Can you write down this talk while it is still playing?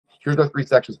here's our 3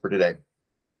 sections for today.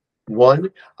 1,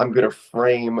 I'm going to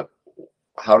frame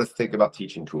how to think about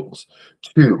teaching tools.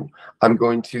 2, I'm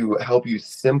going to help you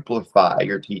simplify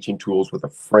your teaching tools with a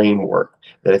framework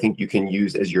that I think you can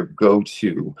use as your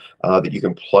go-to, that you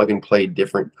can plug and play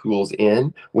different tools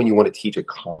in when you want to teach a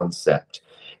concept.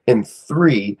 And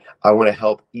 3, I want to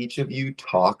help each of you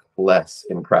talk less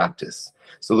in practice.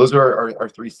 So those are our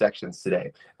 3 sections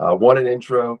today. 1, an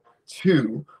intro.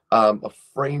 2, a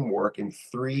framework. And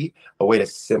 3, a way to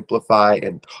simplify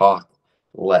and talk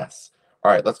less.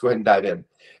 All right, let's go ahead and dive in.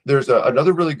 There's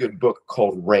another really good book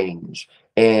called Range.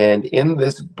 And in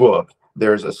this book,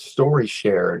 there's a story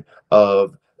shared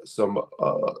of some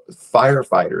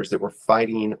firefighters that were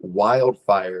fighting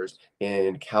wildfires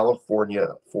in California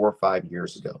 4 or 5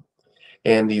 years ago.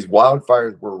 And these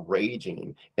wildfires were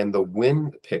raging and the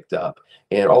wind picked up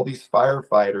and all these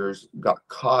firefighters got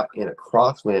caught in a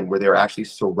crosswind where they were actually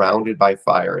surrounded by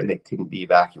fire and they couldn't be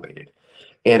evacuated.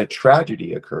 And a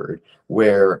tragedy occurred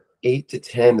where 8 to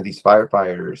 10 of these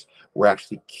firefighters were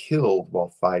actually killed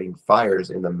while fighting fires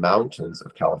in the mountains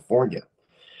of California.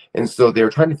 And so they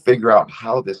were trying to figure out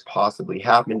how this possibly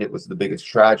happened. It was the biggest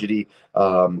tragedy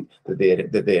that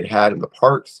they had had in the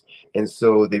parks. And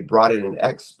so they brought in an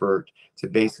expert to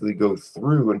basically go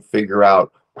through and figure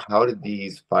out, how did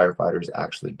these firefighters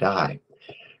actually die?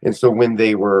 And so when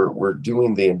they were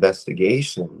doing the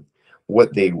investigation,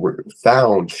 what they were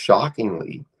found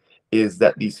shockingly is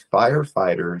that these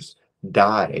firefighters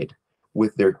died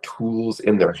with their tools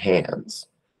in their hands.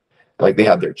 Like they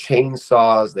had their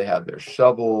chainsaws, they had their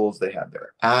shovels, they had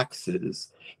their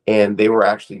axes, and they were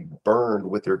actually burned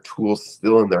with their tools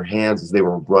still in their hands as they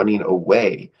were running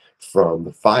away from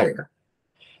the fire,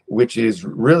 which is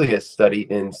really a study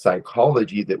in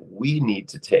psychology that we need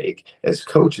to take as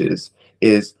coaches.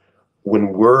 Is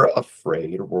when we're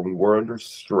afraid or when we're under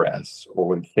stress or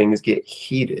when things get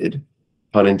heated,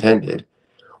 pun intended,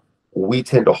 we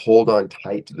tend to hold on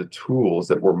tight to the tools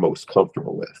that we're most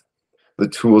comfortable with, the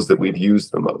tools that we've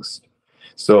used the most.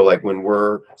 So like when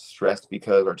we're stressed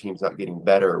because our team's not getting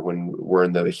better, when we're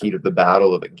in the heat of the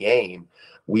battle of a game,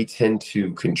 we tend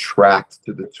to contract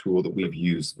to the tool that we've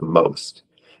used the most.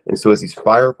 And so as these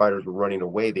firefighters were running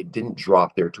away, they didn't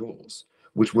drop their tools,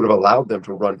 which would have allowed them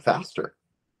to run faster.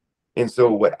 And so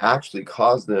what actually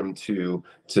caused them to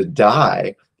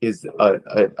die is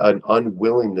an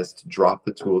unwillingness to drop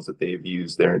the tools that they've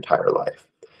used their entire life.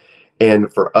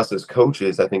 And for us as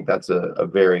coaches, I think that's a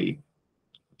very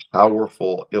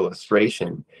powerful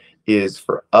illustration. Is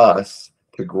for us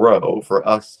to grow, for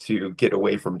us to get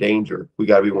away from danger, we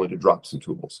got to be willing to drop some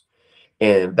tools.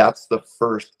 And that's the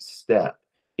first step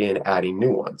in adding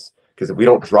new ones. Because if we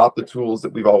don't drop the tools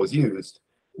that we've always used,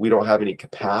 we don't have any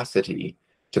capacity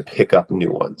to pick up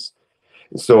new ones.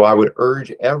 And so I would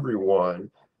urge everyone,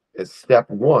 as step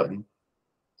 1,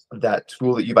 that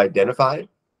tool that you've identified,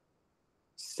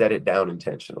 set it down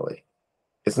intentionally.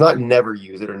 It's not never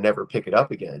use it or never pick it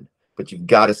up again, but you've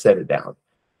got to set it down.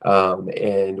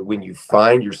 And when you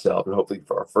find yourself, and hopefully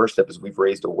for our first step is we've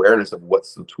raised awareness of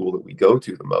what's the tool that we go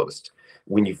to the most.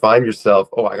 When you find yourself,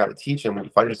 oh, I got to teach them, when you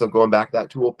find yourself going back to that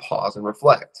tool, pause and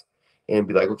reflect and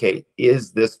be like, okay,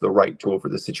 is this the right tool for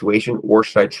this situation, or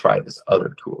should I try this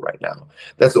other tool right now?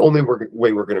 That's the only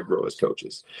way we're going to grow as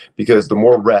coaches, because the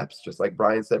more reps, just like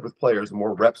Brian said with players, the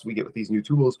more reps we get with these new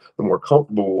tools, the more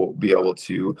comfortable we'll be able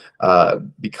to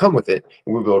become with it,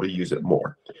 and we'll be able to use it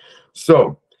more.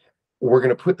 So we're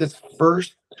going to put this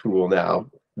first tool now,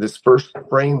 this first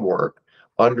framework,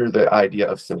 under the idea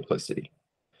of simplicity.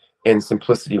 And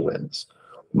simplicity wins.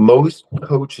 Most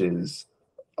coaches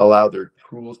allow their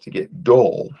tools to get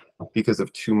dull because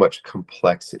of too much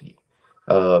complexity,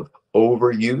 of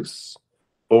overuse,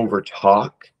 over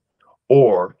talk,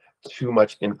 or too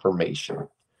much information.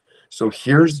 So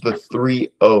here's the 3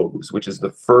 O's, which is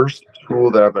the first tool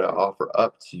that I'm going to offer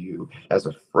up to you as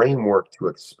a framework to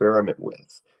experiment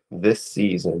with this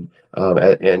season,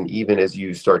 and even as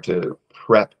you start to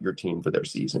prep your team for their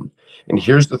season. And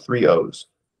here's the 3 O's: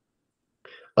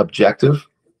 objective,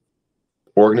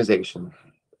 organization,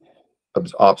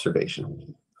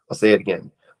 observation. I'll say it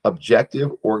again: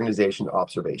 objective, organization,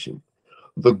 observation.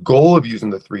 The goal of using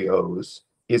the 3 O's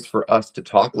is for us to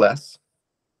talk less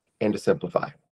and to simplify.